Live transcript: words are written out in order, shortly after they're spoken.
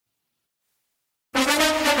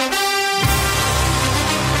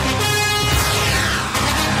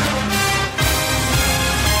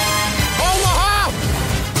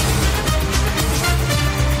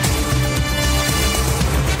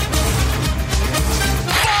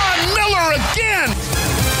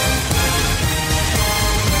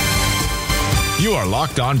You are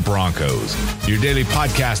Locked On Broncos, your daily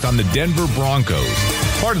podcast on the Denver Broncos,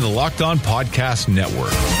 part of the Locked On Podcast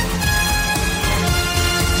Network.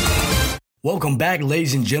 Welcome back,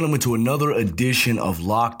 ladies and gentlemen, to another edition of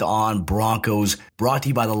Locked On Broncos, brought to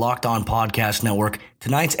you by the Locked On Podcast Network.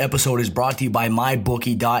 Tonight's episode is brought to you by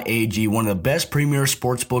MyBookie.ag, one of the best premier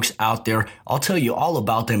sports books out there. I'll tell you all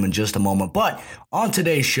about them in just a moment. But on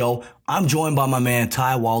today's show, I'm joined by my man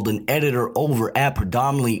Ty Walden, editor over at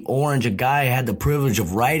Predominantly Orange, a guy I had the privilege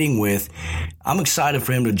of writing with. I'm excited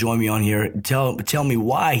for him to join me on here. Tell me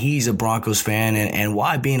why he's a Broncos fan and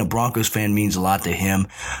why being a Broncos fan means a lot to him.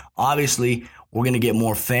 Obviously, we're going to get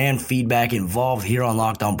more fan feedback involved here on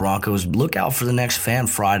Locked On Broncos. Look out for the next Fan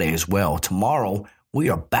Friday as well. Tomorrow, we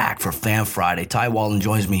are back for Fan Friday. Ty Walden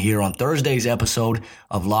joins me here on Thursday's episode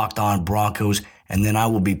of Locked On Broncos. And then I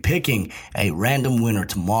will be picking a random winner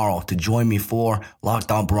tomorrow to join me for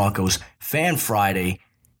Locked On Broncos Fan Friday.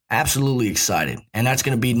 Absolutely excited. And that's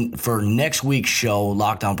going to be for next week's show,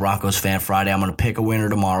 Locked On Broncos Fan Friday. I'm going to pick a winner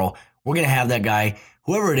tomorrow. We're going to have that guy,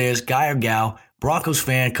 whoever it is, guy or gal, Broncos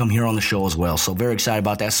fan, come here on the show as well. So very excited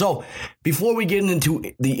about that. So before we get into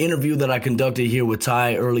the interview that I conducted here with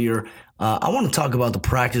Ty earlier, I want to talk about the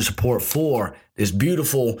practice report for this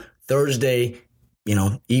beautiful Thursday,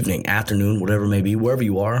 evening, afternoon, whatever it may be, wherever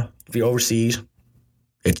you are. If you're overseas,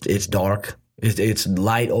 it's dark. It's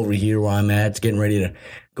light over here where I'm at. It's getting ready to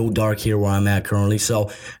go dark here where I'm at currently.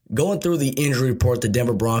 So going through the injury report, the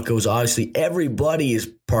Denver Broncos, obviously everybody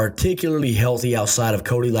is particularly healthy outside of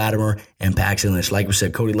Cody Latimer and Paxton Lynch. Like we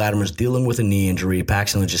said, Cody Latimer's dealing with a knee injury.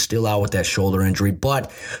 Paxton Lynch is still out with that shoulder injury.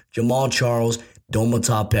 But Jamal Charles,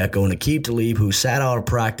 Domata Peko, and Aqib Talib, who sat out of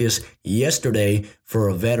practice yesterday for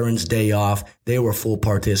a Veterans Day off, they were full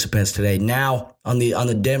participants today. Now, on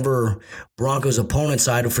the Denver Broncos opponent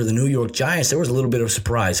side for the New York Giants, there was a little bit of a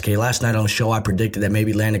surprise. Okay, last night on the show, I predicted that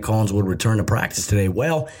maybe Landon Collins would return to practice today.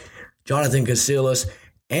 Well, Jonathan Casillas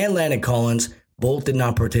and Landon Collins both did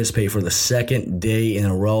not participate for the second day in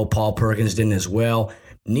a row. Paul Perkins didn't as well.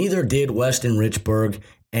 Neither did Weston Richburg,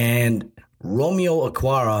 and Romeo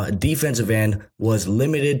Okwara, a defensive end, was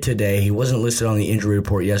limited today. He wasn't listed on the injury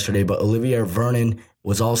report yesterday, but Olivier Vernon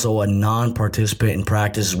was also a non-participant in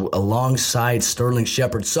practice alongside Sterling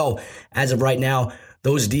Shepard. So, as of right now,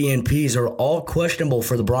 those DNPs are all questionable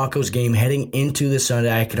for the Broncos game heading into this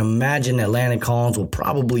Sunday. I can imagine that Landon Collins will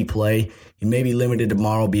probably play. He may be limited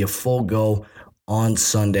tomorrow, be a full go on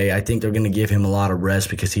Sunday. I think they're going to give him a lot of rest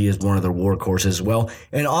because he is one of their workhorses as well.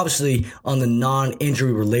 And obviously, on the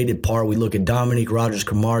non-injury related part, we look at Dominique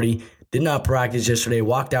Rodgers-Cromartie. Did not practice yesterday,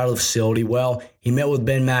 walked out of the facility. Well, he met with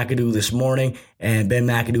Ben McAdoo this morning, and Ben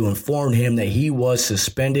McAdoo informed him that he was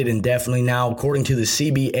suspended indefinitely. Now, according to the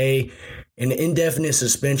CBA, an indefinite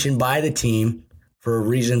suspension by the team for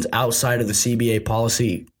reasons outside of the CBA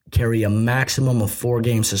policy carry a maximum of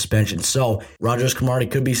 4-game suspension. So Rodgers-Cromartie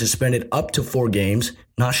could be suspended up to 4 games.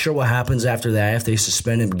 Not sure what happens after that, if they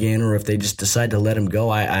suspend him again or if they just decide to let him go.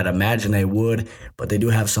 I'd imagine they would, but they do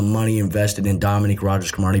have some money invested in Dominique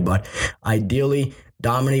Rodgers-Cromartie. But ideally,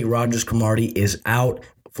 Dominique Rodgers-Cromartie is out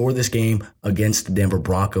for this game against the Denver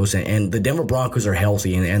Broncos. And the Denver Broncos are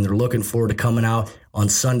healthy, and they're looking forward to coming out on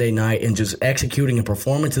Sunday night and just executing and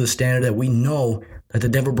performing to the standard that we know that the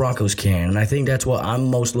Denver Broncos can. And I think that's what I'm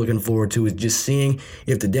most looking forward to, is just seeing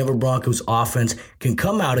if the Denver Broncos offense can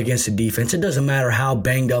come out against the defense. It doesn't matter how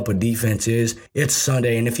banged up a defense is. It's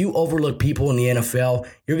Sunday. And if you overlook people in the NFL,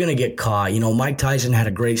 you're going to get caught. Mike Tyson had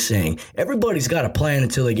a great saying, everybody's got a plan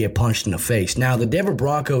until they get punched in the face. Now, the Denver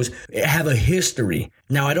Broncos have a history.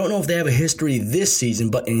 Now, I don't know if they have a history this season,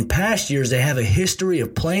 but in past years, they have a history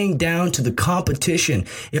of playing down to the competition.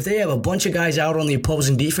 If they have a bunch of guys out on the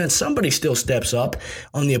opposing defense, somebody still steps up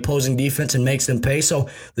on the opposing defense and makes them pay. So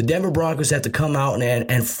the Denver Broncos have to come out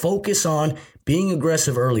and focus on being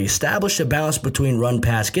aggressive early, establish a balance between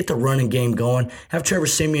run-pass, get the running game going, have Trevor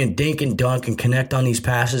Siemian dink and dunk and connect on these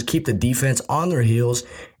passes, keep the defense on their heels,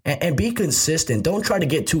 and be consistent. Don't try to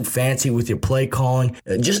get too fancy with your play calling.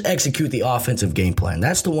 Just execute the offensive game plan.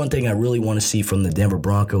 That's the one thing I really want to see from the Denver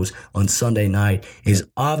Broncos on Sunday night, is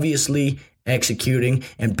obviously executing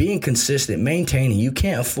and being consistent, maintaining. You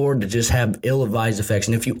can't afford to just have ill-advised effects.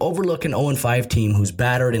 And if you overlook an 0-5 team who's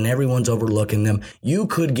battered and everyone's overlooking them, you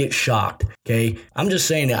could get shocked, okay? I'm just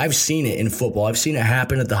saying that I've seen it in football. I've seen it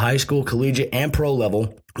happen at the high school, collegiate, and pro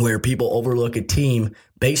level, where people overlook a team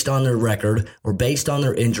based on their record or based on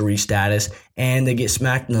their injury status, and they get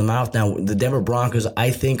smacked in the mouth. Now, the Denver Broncos,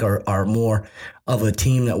 I think, are more of a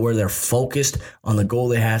team that where they're focused on the goal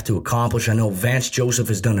they have to accomplish. I know Vance Joseph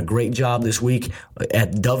has done a great job this week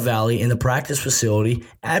at Dove Valley in the practice facility,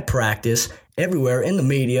 at practice, everywhere in the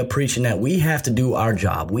media, preaching that we have to do our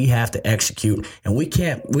job. We have to execute, and we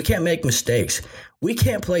can't make mistakes. We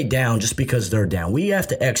can't play down just because they're down. We have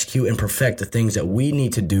to execute and perfect the things that we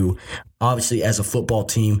need to do, obviously, as a football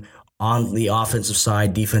team on the offensive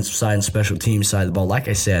side, defensive side, and special teams side of the ball. Like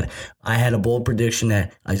I said, I had a bold prediction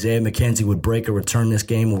that Isaiah McKenzie would break a return this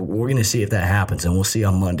game. We're going to see if that happens, and we'll see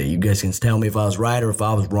on Monday. You guys can tell me if I was right or if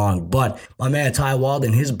I was wrong. But my man Ty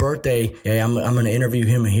Walden, his birthday, I'm going to interview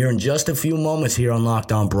him here in just a few moments here on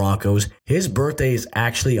Locked On Broncos. His birthday is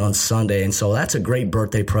actually on Sunday, and so that's a great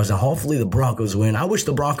birthday present. Hopefully the Broncos win. I wish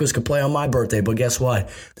the Broncos could play on my birthday, but guess what?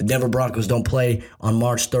 The Denver Broncos don't play on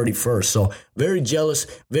March 31st. So very jealous,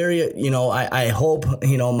 very, I hope,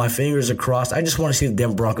 my fingers are crossed. I just want to see the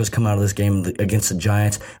Denver Broncos come out of this game against the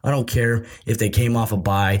Giants. I don't care if they came off a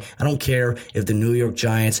bye. I don't care if the New York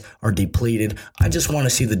Giants are depleted. I just want to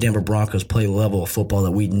see the Denver Broncos play the level of football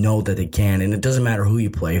that we know that they can. And it doesn't matter who you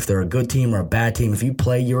play. If they're a good team or a bad team, if you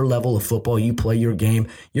play your level of football, you play your game,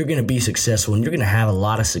 you're going to be successful, and you're going to have a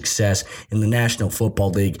lot of success in the National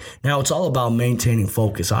Football League. Now, it's all about maintaining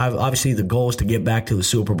focus. Obviously, the goal is to get back to the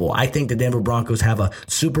Super Bowl. I think the Denver Broncos have a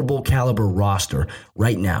Super Bowl caliber roster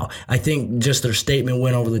right now. I think just their statement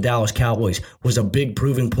win over the Dallas Cowboys was a big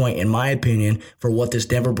proving point, in my opinion, for what this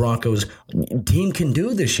Denver Broncos team can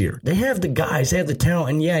do this year. They have the guys, they have the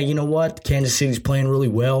talent, and yeah, you know what? Kansas City's playing really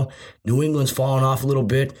well. New England's falling off a little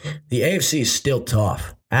bit. The AFC is still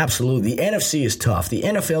tough. Absolutely. The NFC is tough. The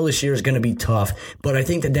NFL this year is going to be tough, but I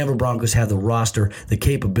think the Denver Broncos have the roster, the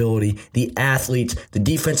capability, the athletes, the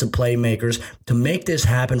defensive playmakers to make this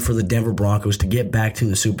happen for the Denver Broncos to get back to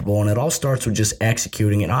the Super Bowl, and it all starts with just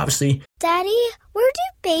executing. And obviously, Daddy, where do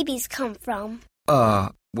babies come from? Honey?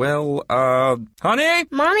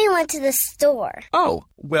 Mommy went to the store. Oh,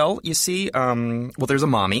 well, you see, there's a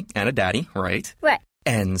mommy and a daddy, right? Right.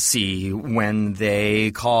 And see, when they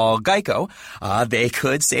call Geico, they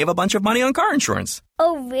could save a bunch of money on car insurance.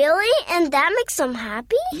 Oh, really? And that makes them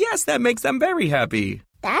happy? Yes, that makes them very happy.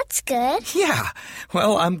 That's good. Yeah.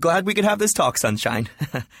 Well, I'm glad we could have this talk, Sunshine.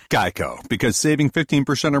 Geico, because saving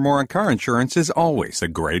 15% or more on car insurance is always a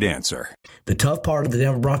great answer. The tough part of the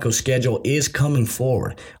Denver Broncos schedule is coming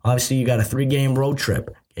forward. Obviously, you got a 3-game road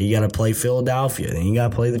trip. You got to play Philadelphia, then you got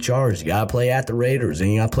to play the Chargers, you got to play at the Raiders, then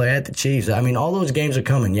you got to play at the Chiefs. I mean, all those games are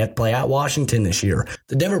coming. You have to play at Washington this year.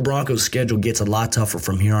 The Denver Broncos schedule gets a lot tougher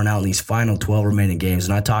from here on out in these final 12 remaining games,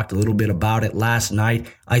 and I talked a little bit about it last night.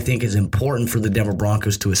 I think it's important for the Denver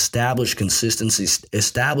Broncos to establish consistency,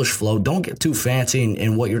 establish flow. Don't get too fancy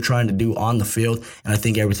in what you're trying to do on the field, and I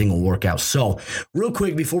think everything will work out. So, real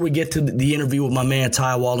quick, before we get to the interview with my man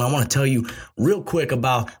Ty Walden, I want to tell you real quick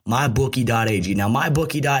about MyBookie.ag. Now,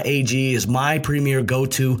 MyBookie.ag is my premier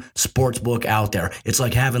go-to sportsbook out there. It's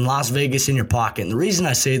like having Las Vegas in your pocket. And the reason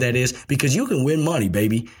I say that is because you can win money,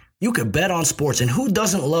 baby. You can bet on sports, and who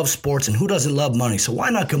doesn't love sports and who doesn't love money? So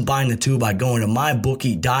why not combine the two by going to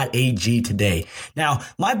MyBookie.ag today? Now,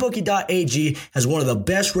 MyBookie.ag has one of the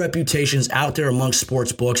best reputations out there amongst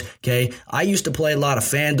sports books, okay? I used to play a lot of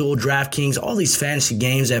FanDuel, DraftKings, all these fantasy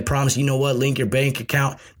games that promise, you know what, link your bank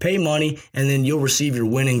account, pay money, and then you'll receive your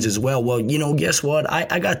winnings as well. Well, guess what?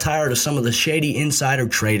 I got tired of some of the shady insider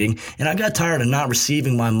trading, and I got tired of not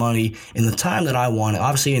receiving my money in the time that I wanted,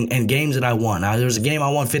 obviously in games that I won. Now, there's a game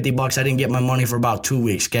I won $50. I didn't get my money for about 2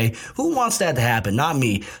 weeks, okay? Who wants that to happen? Not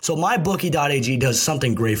me. So MyBookie.ag does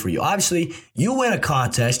something great for you. Obviously, you win a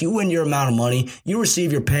contest, you win your amount of money, you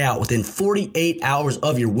receive your payout within 48 hours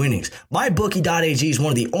of your winnings. MyBookie.ag is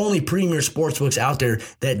one of the only premier sportsbooks out there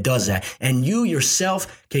that does that. And you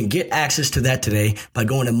yourself can get access to that today by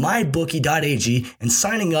going to MyBookie.ag and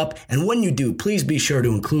signing up. And when you do, please be sure to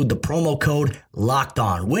include the promo code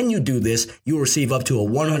LOCKEDON. When you do this, you will receive up to a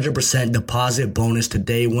 100% deposit bonus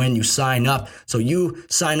today when you sign up. So you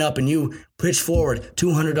sign up and you pitch forward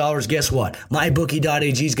 $200. Guess what?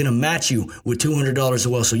 MyBookie.ag is going to match you with $200 as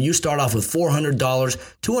well. So you start off with $400,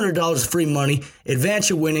 $200 free money, advance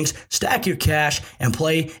your winnings, stack your cash, and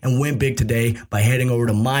play and win big today by heading over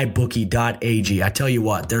to MyBookie.ag. I tell you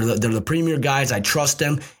what, they're the premier guys. I trust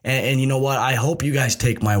them. And you know what? I hope you guys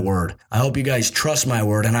take my word. I hope you guys trust my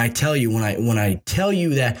word. And I tell you, when I tell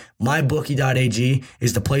you that MyBookie.ag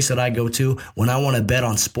is the place that I go to when I want to bet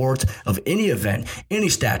on sports of any event, any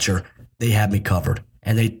stature, they have me covered.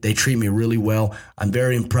 And they treat me really well. I'm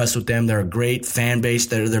very impressed with them. They're a great fan base.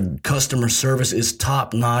 Their customer service is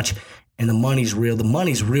top notch. and the money's real. The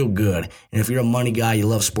money's real good. And if you're a money guy, you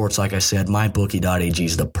love sports, like I said, mybookie.ag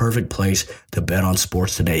is the perfect place to bet on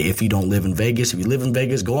sports today. If you don't live in Vegas, if you live in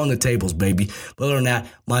Vegas, go on the tables, baby. But other than that,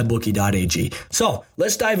 mybookie.ag. So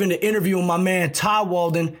let's dive into interviewing my man, Ty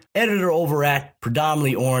Walden, editor over at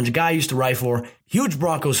Predominantly Orange, guy I used to write for. Huge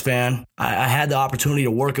Broncos fan. I had the opportunity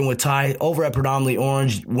of working with Ty over at Predominantly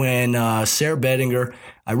Orange when Sarah Bettinger,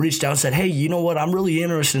 I reached out and said, hey, you know what? I'm really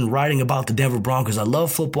interested in writing about the Denver Broncos. I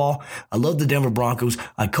love football. I love the Denver Broncos.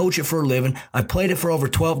 I coach it for a living. I played it for over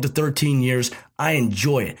 12 to 13 years. I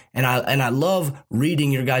enjoy it. And I love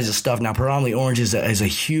reading your guys' stuff. Now, Predominantly Orange is a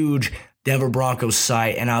huge Denver Broncos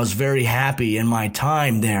site, and I was very happy in my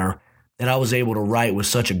time there that I was able to write with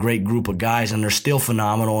such a great group of guys, and they're still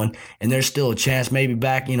phenomenal, and there's still a chance maybe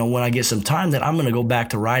back, when I get some time that I'm going to go back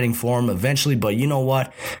to writing for them eventually. But you know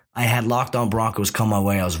what? I had Locked On Broncos come my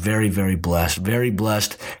way. I was very, very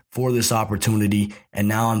blessed for this opportunity, and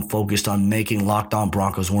now I'm focused on making Locked On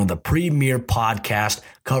Broncos one of the premier podcasts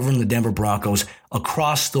covering the Denver Broncos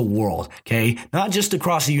across the world, okay? Not just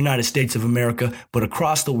across the United States of America, but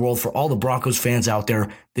across the world for all the Broncos fans out there.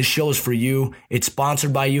 This show is for you. It's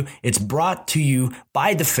sponsored by you. It's brought to you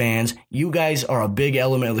by the fans. You guys are a big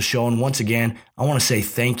element of the show, and once again, I want to say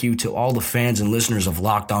thank you to all the fans and listeners of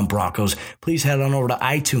Locked On Broncos. Please head on over to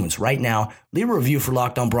iTunes right now. Leave a review for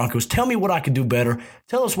Locked On Broncos. Tell me what I could do better.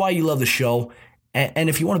 Tell us why you love the show. And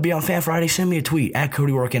if you want to be on Fan Friday, send me a tweet at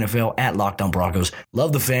Cody Rourke NFL at Locked On Broncos.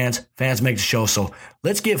 Love the fans. Fans make the show. So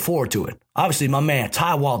let's get forward to it. Obviously, my man,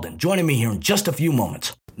 Ty Walden, joining me here in just a few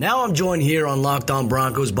moments. Now I'm joined here on Locked On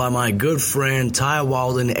Broncos by my good friend, Ty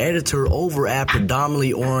Walden, editor over at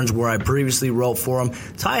Predominantly Orange, where I previously wrote for him.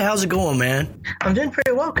 Ty, how's it going, man? I'm doing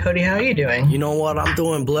pretty well, Cody. How are you doing? You know what? I'm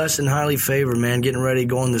doing blessed and highly favored, man. Getting ready to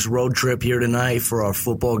go on this road trip here tonight for our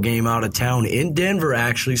football game out of town in Denver,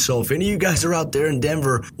 actually. So if any of you guys are out there in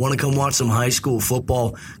Denver, want to come watch some high school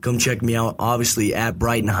football, come check me out, obviously, at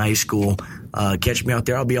Brighton High School. Catch me out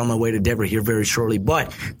there. I'll be on my way to Denver here very shortly.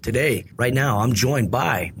 But today, right now, I'm joined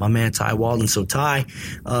by my man, Ty Walden. So, Ty,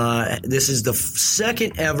 this is the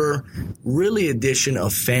second ever really edition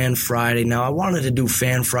of Fan Friday. Now, I wanted to do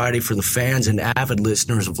Fan Friday for the fans and avid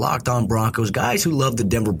listeners of Locked On Broncos, guys who love the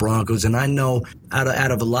Denver Broncos. And I know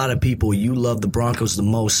out of a lot of people, you love the Broncos the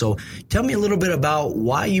most. So tell me a little bit about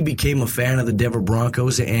why you became a fan of the Denver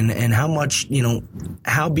Broncos and how much,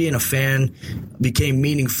 how being a fan became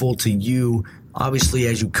meaningful to you, obviously,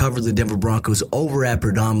 as you cover the Denver Broncos over at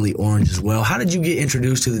Predominantly Orange as well. How did you get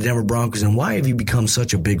introduced to the Denver Broncos, and why have you become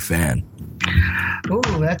such a big fan? Ooh,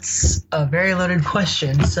 that's a very loaded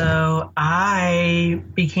question. So I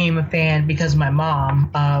became a fan because of my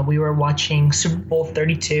mom. We were watching Super Bowl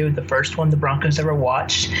 32, the first one the Broncos ever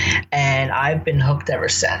watched, and I've been hooked ever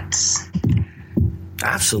since.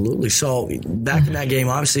 Absolutely. So back in that game,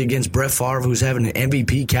 obviously against Brett Favre, who's having an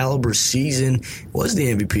MVP caliber season, was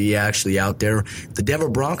the MVP actually out there. The Denver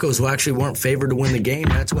Broncos, who actually weren't favored to win the game,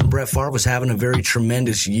 that's when Brett Favre was having a very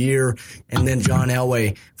tremendous year. And then John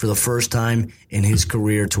Elway, for the first time in his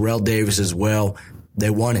career, Terrell Davis as well. They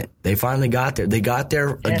won it. They finally got there. They got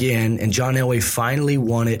there again, and John Elway finally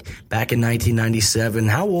won it back in 1997.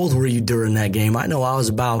 How old were you during that game? I know I was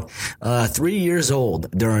about 3 years old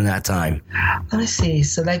during that time. Let me see.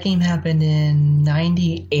 So that game happened in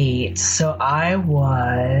 98. So I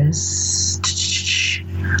was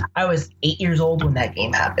 8 years old when that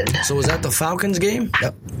game happened. So was that the Falcons game?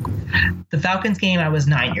 Yep. The Falcons game, I was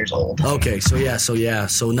 9 years old. Okay, so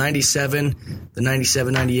 97, the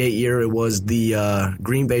 97-98 year, it was the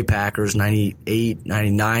Green Bay Packers. 98,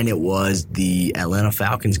 99, it was the Atlanta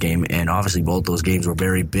Falcons game, and obviously both those games were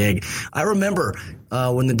very big. I remember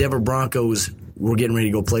when the Denver Broncos were getting ready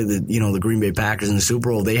to go play the Green Bay Packers in the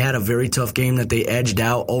Super Bowl. They had a very tough game that they edged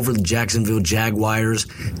out over the Jacksonville Jaguars,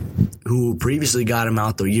 who previously got him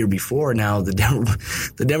out the year before. Now, the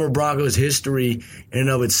Denver Broncos' history in and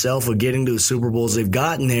of itself of getting to the Super Bowls, they've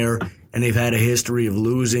gotten there, and they've had a history of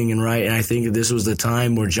losing, and I think that this was the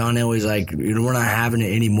time where John Elway's like, we're not having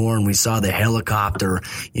it anymore, and we saw the helicopter.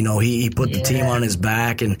 He put the team on his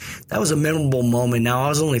back, and that was a memorable moment. Now, I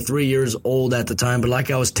was only 3 years old at the time, but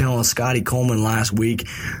like I was telling Scotty Coleman last week,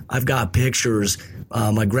 I've got pictures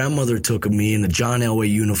my grandmother took of me in the John Elway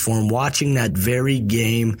uniform watching that very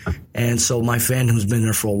game, and so my fandom's been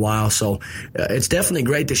there for a while. So it's definitely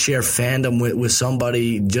great to share fandom with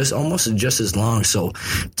somebody almost as long. So,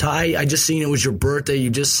 Ty, I just seen it was your birthday. You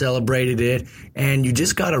just celebrated it, and you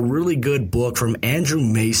just got a really good book from Andrew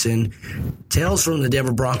Mason, Tales from the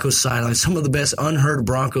Denver Broncos Sideline, some of the best unheard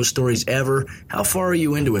Broncos stories ever. How far are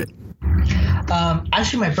you into it?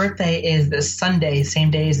 Actually, my birthday is this Sunday, same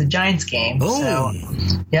day as the Giants game. Oh.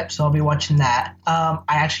 So I'll be watching that. I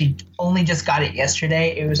actually only just got it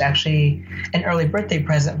yesterday. It was actually an early birthday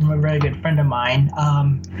present from a very good friend of mine.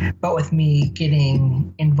 But with me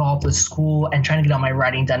getting involved with school and trying to get all my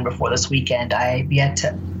writing done before this weekend, I've yet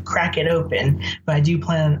to crack it open. But I do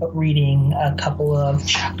plan on reading a couple of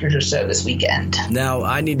chapters or so this weekend. Now,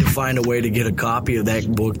 I need to find a way to get a copy of that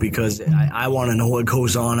book because I want to know what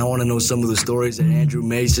goes on. I want to know some of the stories that Andrew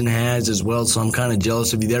Mason has as well, so I'm kind of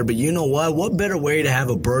jealous of you there. But you know what? What better way to have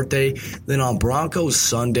a birthday than on Broncos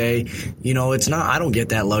Sunday? You know, it's not – I don't get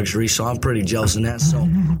that luxury, so I'm pretty jealous of that. So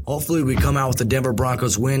hopefully we come out with the Denver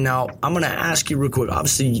Broncos win. Now, I'm going to ask you real quick.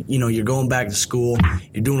 Obviously, you know, you're going back to school.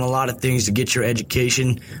 You're doing a lot of things to get your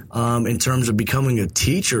education in terms of becoming a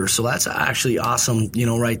teacher. So that's actually awesome, you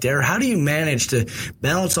know, right there. How do you manage to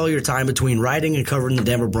balance all your time between writing and covering the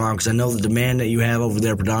Denver Broncos? I know the demand that you have over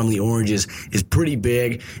there, predominantly Oranges, is pretty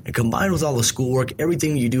big. And combined with all the schoolwork,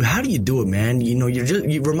 everything you do, how do you do it, man? You know,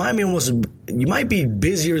 you remind me almost – you might be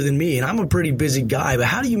busier than me, and I'm a pretty busy guy, but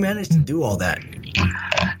how do you manage to do all that?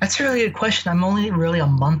 That's a really good question. I'm only really a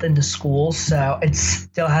month into school, so it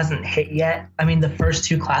still hasn't hit yet. I mean, the first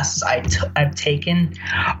two classes I've taken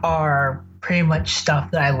are pretty much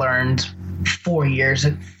stuff that I learned 4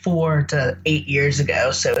 to 8 years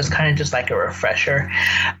ago, so it's kind of just like a refresher.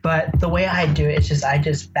 But the way I do it is just I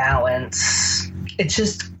just balance. It's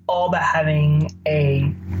just all about having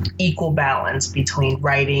a equal balance between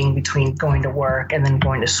writing, between going to work, and then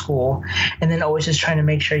going to school, and then always just trying to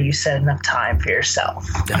make sure you set enough time for yourself.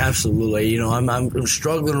 Absolutely. You know, I'm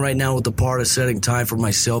struggling right now with the part of setting time for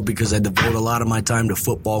myself because I devote a lot of my time to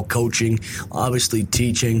football, coaching, obviously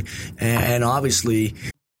teaching, and obviously.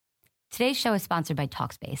 Today's show is sponsored by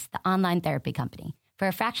Talkspace, the online therapy company. For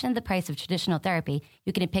a fraction of the price of traditional therapy,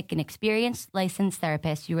 you can pick an experienced, licensed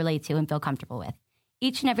therapist you relate to and feel comfortable with.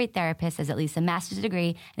 Each and every therapist has at least a master's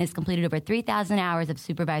degree and has completed over 3,000 hours of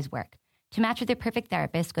supervised work. To match with your perfect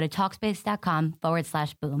therapist, go to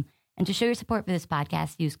Talkspace.com/boom. And to show your support for this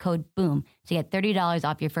podcast, use code BOOM to get $30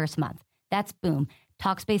 off your first month. That's BOOM.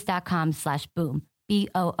 Talkspace.com/boom.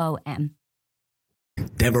 BOOM.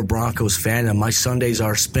 Denver Broncos fan, and my Sundays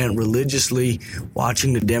are spent religiously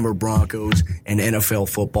watching the Denver Broncos and NFL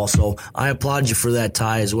football. So I applaud you for that,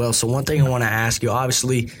 Ty, as well. So one thing I want to ask you,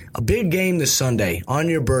 obviously, a big game this Sunday on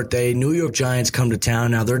your birthday. New York Giants come to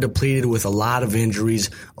town. Now they're depleted with a lot of injuries.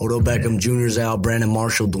 Odell Beckham Jr.'s out, Brandon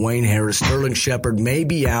Marshall, Dwayne Harris, Sterling Shepard may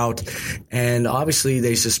be out, and obviously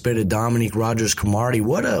they suspended Dominique Rodgers-Cromartie.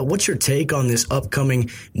 What's your take on this upcoming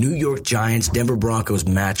New York Giants Denver Broncos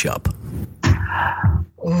matchup?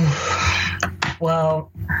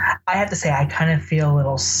 Well, I have to say I feel a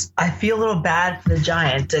little bad for the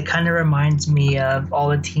Giants. It kind of reminds me of all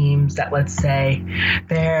the teams that, let's say,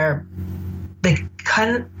 I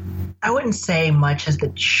wouldn't say much as the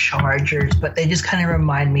Chargers, but they just kind of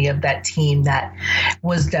remind me of that team that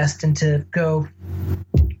was destined to go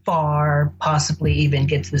far, possibly even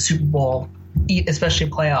get to the Super Bowl, especially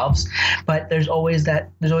playoffs. But there's always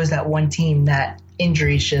that one team that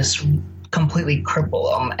injuries just completely cripple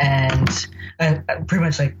them and pretty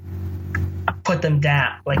much like put them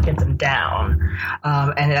down, like get them down.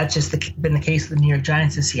 And that's just been the case with the New York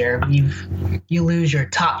Giants this year. You lose your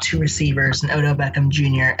top two receivers, and Odell Beckham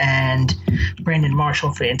Jr. and Brandon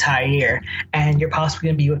Marshall for the entire year, and you're possibly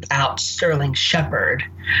going to be without Sterling Shepard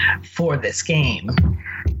for this game.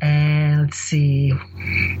 And let's see.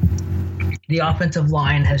 The offensive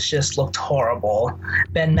line has just looked horrible.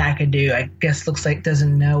 Ben McAdoo, I guess, looks like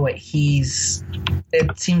doesn't know what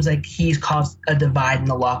it seems like he's caused a divide in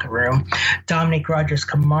the locker room. Dominique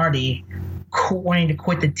Rodgers-Cromartie wanting to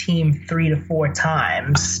quit the team 3 to 4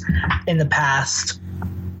 times in the past,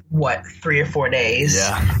 3 or 4 days.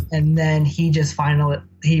 Yeah. And then they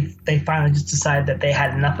finally just decided that they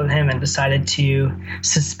had enough of him and decided to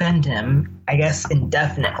suspend him, I guess,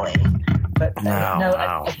 indefinitely. But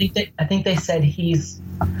I think they said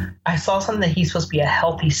I saw something that he's supposed to be a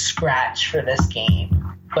healthy scratch for this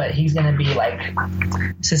game, but he's going to be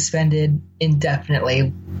suspended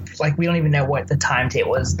indefinitely. We don't even know what the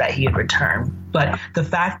timetable is that he would return. But the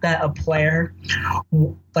fact that a player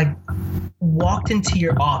walked into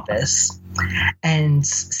your office and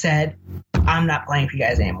said, "I'm not playing for you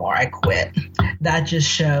guys anymore. I quit." That just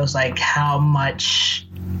shows how much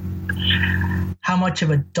how much of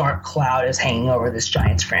a dark cloud is hanging over this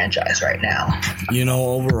Giants franchise right now?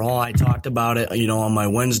 Overall, I talked about it, on my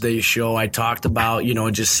Wednesday show. I talked about,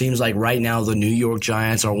 it just seems like right now the New York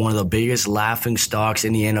Giants are one of the biggest laughing stocks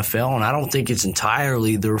in the NFL, and I don't think it's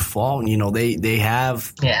entirely their fault. They've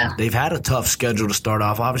had a tough schedule to start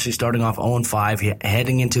off. Obviously, starting off 0-5,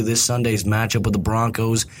 heading into this Sunday's matchup with the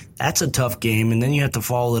Broncos. That's a tough game, and then you have to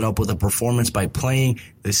follow it up with a performance by playing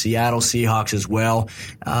the Seattle Seahawks as well.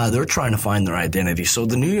 They're trying to find their identity. So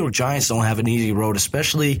the New York Giants don't have an easy road,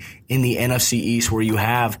 especially in the NFC East where you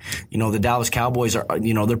have, the Dallas Cowboys are,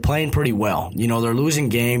 they're playing pretty well. They're losing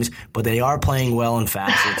games, but they are playing well in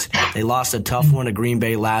facets. They lost a tough one to Green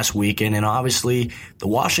Bay last weekend, and obviously the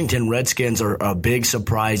Washington Redskins are a big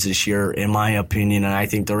surprise this year, in my opinion, and I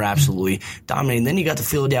think they're absolutely dominating. Then you got the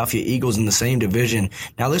Philadelphia Eagles in the same division.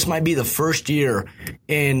 Now, this might be the first year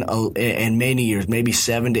in many years, maybe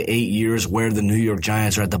 7 to 8 years, where the New York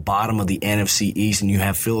Giants are at the bottom of the NFC East, and you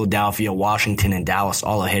have Philadelphia, Washington, and Dallas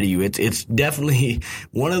all ahead of you. It's definitely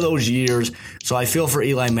one of those years. So I feel for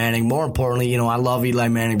Eli Manning. More importantly, I love Eli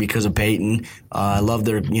Manning because of Peyton. I love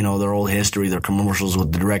their old history, their commercials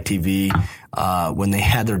with the DirecTV. When they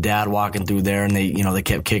had their dad walking through there, and they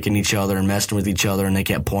kept kicking each other and messing with each other, and they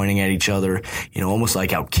kept pointing at each other, almost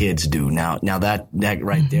like how kids do. Now that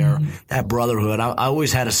right there, that brotherhood, I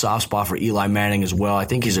always had a soft spot for Eli Manning as well. I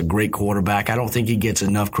think he's a great quarterback. I don't think he gets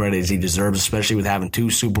enough credit as he deserves, especially with having 2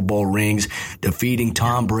 Super Bowl rings, defeating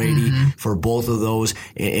Tom Brady for both of those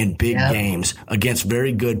in big games against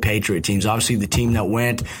very good Patriot teams. Obviously, the team that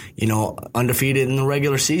went, undefeated in the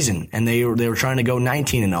regular season, and they were trying to go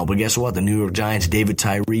 19-0. But guess what? The New York Giants, David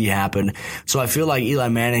Tyree happened. So I feel like Eli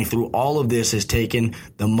Manning, through all of this, has taken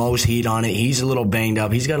the most heat on it. He's a little banged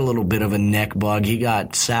up. He's got a little bit of a neck bug. He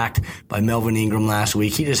got sacked by Melvin Ingram last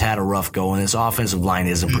week. He just had a rough go, and his offensive line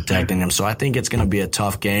isn't protecting him. So I think it's going to be a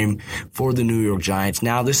tough game for the New York Giants.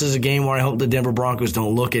 Now, this is a game where I hope the Denver Broncos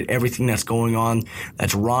don't look at everything that's going on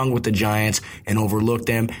that's wrong with the Giants and overlook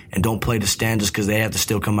them and don't play to stand just because they have to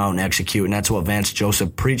still come out and execute. And that's what Vance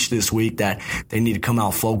Joseph preached this week, that they need to come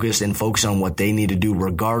out focused and focus on what they need to do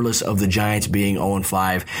regardless of the Giants being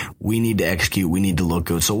 0-5. We need to execute. We need to look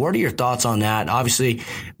good. So what are your thoughts on that? Obviously,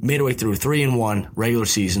 midway through 3-1 regular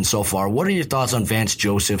season so far. What are your thoughts on Vance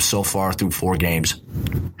Joseph so far through 4 games?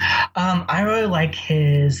 I really like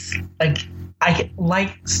his I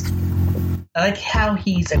like how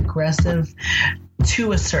he's aggressive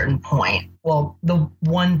to a certain point. Well, the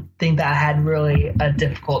one thing that I had really a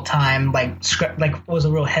difficult time, was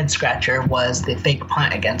a real head scratcher, was the fake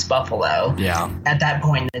punt against Buffalo. Yeah. At that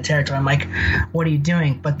point in the territory, I'm like, what are you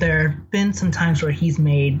doing? But there have been some times where he's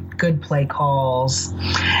made good play calls,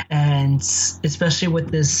 and especially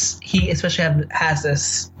with this, he especially has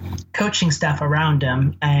this coaching staff around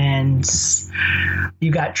him, and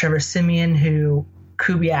you got Trevor Siemian, who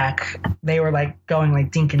Kubiak, they were going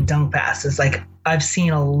dink and dunk passes. I've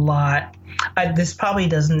seen a lot. This probably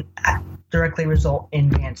doesn't directly result in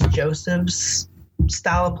Vance Joseph's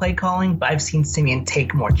style of play calling, but I've seen Siemian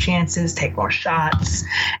take more chances, take more shots,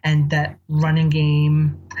 and that running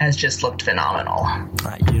game has just looked phenomenal.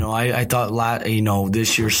 I thought,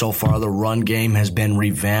 this year so far, the run game has been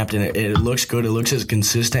revamped, and it looks good. It looks as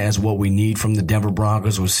consistent as what we need from the Denver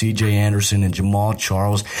Broncos with C.J. Anderson and Jamal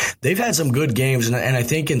Charles. They've had some good games, and I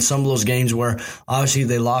think in some of those games where obviously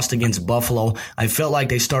they lost against Buffalo, I felt like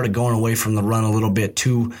they started going away from the run a little bit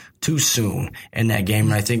too soon in that game,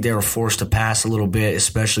 and I think they were forced to pass a little bit,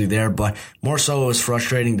 especially there. But more so, it was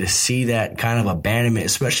frustrating to see that kind of abandonment,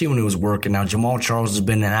 especially when it was working. Now, Jamal Charles has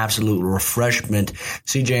been an absolute refreshment.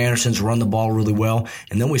 C.J. Anderson's run the ball really well,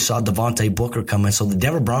 and then we saw Devontae Booker come in. So the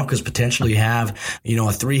Denver Broncos potentially have,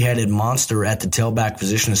 a three-headed monster at the tailback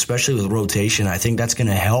position, especially with rotation. I think that's going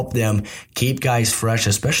to help them keep guys fresh,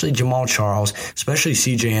 especially Jamal Charles, especially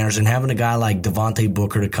C.J. Anderson. Having a guy like Devontae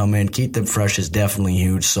Booker to come in, keep them fresh, is definitely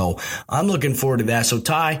huge. So I'm looking forward to that. So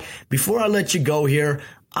Ty, before I let you go here,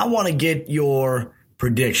 I want to get your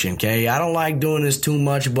prediction, okay? I don't like doing this too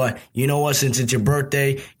much, but you know what? Since it's your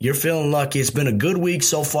birthday, you're feeling lucky. It's been a good week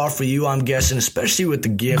so far for you, I'm guessing, especially with the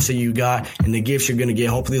gifts that you got and the gifts you're going to get.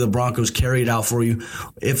 Hopefully the Broncos carry it out for you.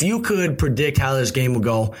 If you could predict how this game will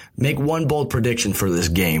go, make one bold prediction for this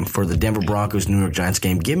game, for the Denver Broncos New York Giants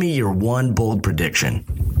game. Give me your one bold prediction.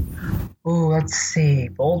 Oh, let's see.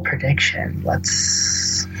 Bold prediction.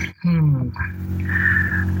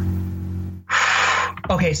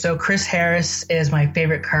 Okay, so Chris Harris is my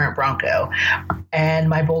favorite current Bronco, and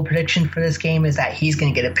my bold prediction for this game is that he's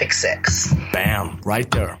going to get a pick 6. Bam, right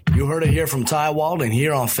there. You heard it here from Ty Walden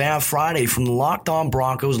here on Fan Friday from the Locked On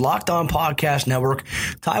Broncos, Locked On Podcast Network.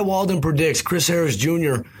 Ty Walden predicts Chris Harris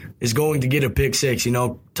Jr. is going to get a pick 6. Ty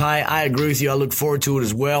Ty, I agree with you. I look forward to it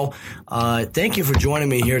as well. Thank you for joining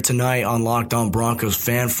me here tonight on Locked On Broncos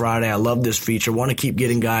Fan Friday. I love this feature. Want to keep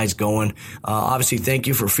getting guys going. Obviously, thank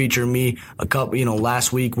you for featuring me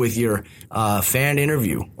last week with your fan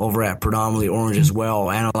interview over at Predominantly Orange as well,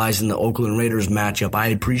 analyzing the Oakland Raiders matchup. I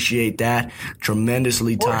appreciate that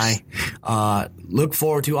tremendously, Ty. Look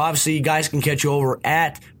forward to. Obviously, you guys can catch you over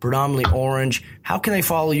at Predominantly Orange. How can they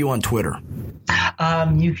follow you on Twitter?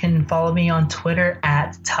 You can follow me on Twitter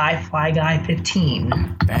at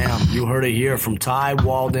TyFlyGuy15. Bam, you heard it here from Ty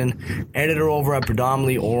Walden, editor over at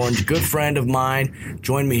Predominantly Orange, good friend of mine.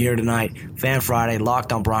 Join me here tonight, Fan Friday,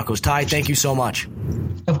 Locked On Broncos. Ty, thank you so much.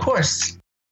 Of course.